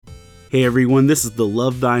Hey everyone, this is the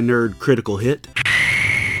Love Thy Nerd Critical Hit.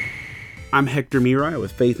 I'm Hector Mirai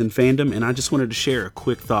with Faith and Fandom, and I just wanted to share a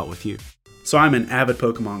quick thought with you. So I'm an avid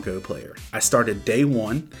Pokemon Go player. I started day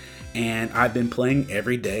one, and I've been playing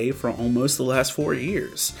every day for almost the last 4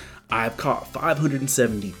 years. I've caught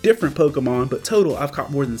 570 different Pokemon, but total I've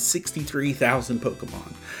caught more than 63,000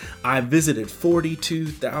 Pokemon. I've visited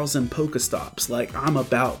 42,000 Pokestops. Like, I'm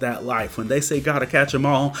about that life. When they say gotta catch them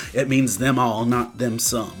all, it means them all, not them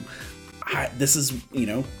some. This is,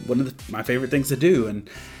 one of my favorite things to do. And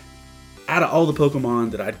out of all the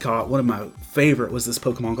Pokemon that I'd caught, one of my favorite was this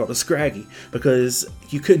Pokemon called a Scraggy, because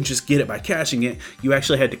you couldn't just get it by catching it. You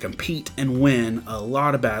actually had to compete and win a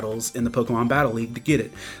lot of battles in the Pokemon Battle League to get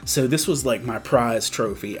it. So this was like my prize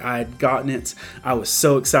trophy. I had gotten it. I was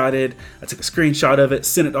so excited. I took a screenshot of it,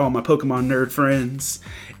 sent it to all my Pokemon nerd friends,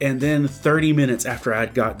 and then 30 minutes after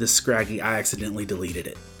I'd got this Scraggy, I accidentally deleted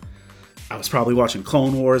it. I was probably watching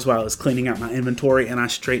Clone Wars while I was cleaning out my inventory, and I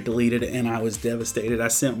straight deleted it, and I was devastated. I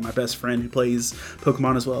sent my best friend who plays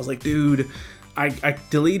Pokemon as well. I was like, dude, I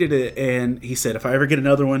deleted it, and he said, if I ever get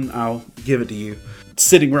another one, I'll give it to you.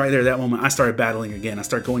 Sitting right there at that moment, I started battling again. I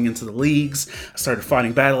started going into the leagues. I started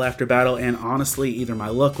fighting battle after battle, and honestly, either my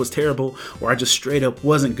luck was terrible, or I just straight up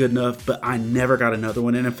wasn't good enough, but I never got another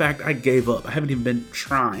one, and in fact, I gave up. I haven't even been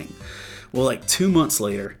trying. Well, like 2 months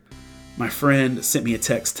later, my friend sent me a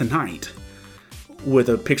text tonight with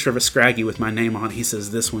a picture of a Scraggy with my name on it. He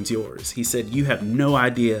says, this one's yours. He said, you have no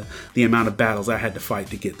idea the amount of battles I had to fight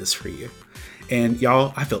to get this for you. And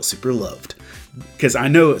y'all, I felt super loved, because I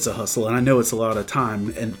know it's a hustle and I know it's a lot of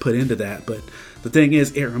time and put into that. But the thing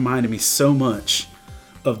is, it reminded me so much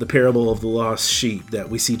of the parable of the lost sheep that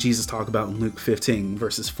we see Jesus talk about in Luke 15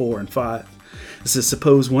 verses 4 and 5. It says,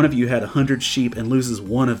 suppose one of you had 100 sheep and loses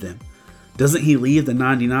one of them. Doesn't he leave the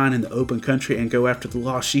 99 in the open country and go after the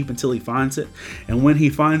lost sheep until he finds it? And when he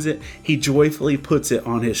finds it, he joyfully puts it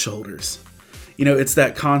on his shoulders. It's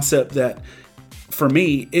that concept that, for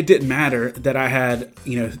me, it didn't matter that I had,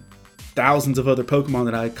 thousands of other Pokemon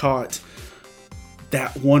that I had caught.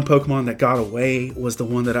 That one Pokemon that got away was the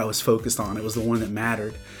one that I was focused on. It was the one that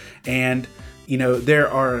mattered. And, there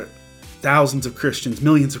are thousands of Christians,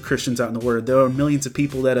 millions of Christians out in the world. There are millions of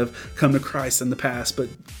people that have come to Christ in the past, but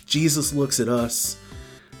Jesus looks at us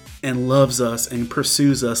and loves us and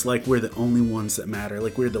pursues us like we're the only ones that matter,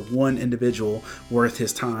 like we're the one individual worth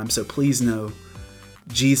his time. So please know,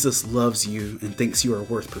 Jesus loves you and thinks you are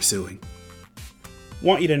worth pursuing.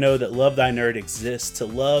 Want you to know that Love Thy Nerd exists to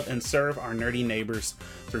love and serve our nerdy neighbors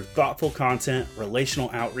through thoughtful content,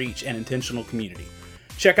 relational outreach, and intentional community.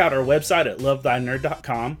 Check out our website at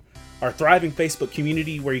lovethynerd.com. Our thriving Facebook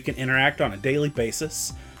community where you can interact on a daily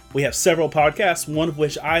basis. We have several podcasts, one of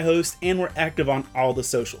which I host, and we're active on all the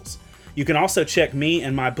socials. You can also check me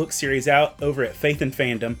and my book series out over at Faith and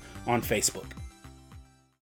Fandom on Facebook.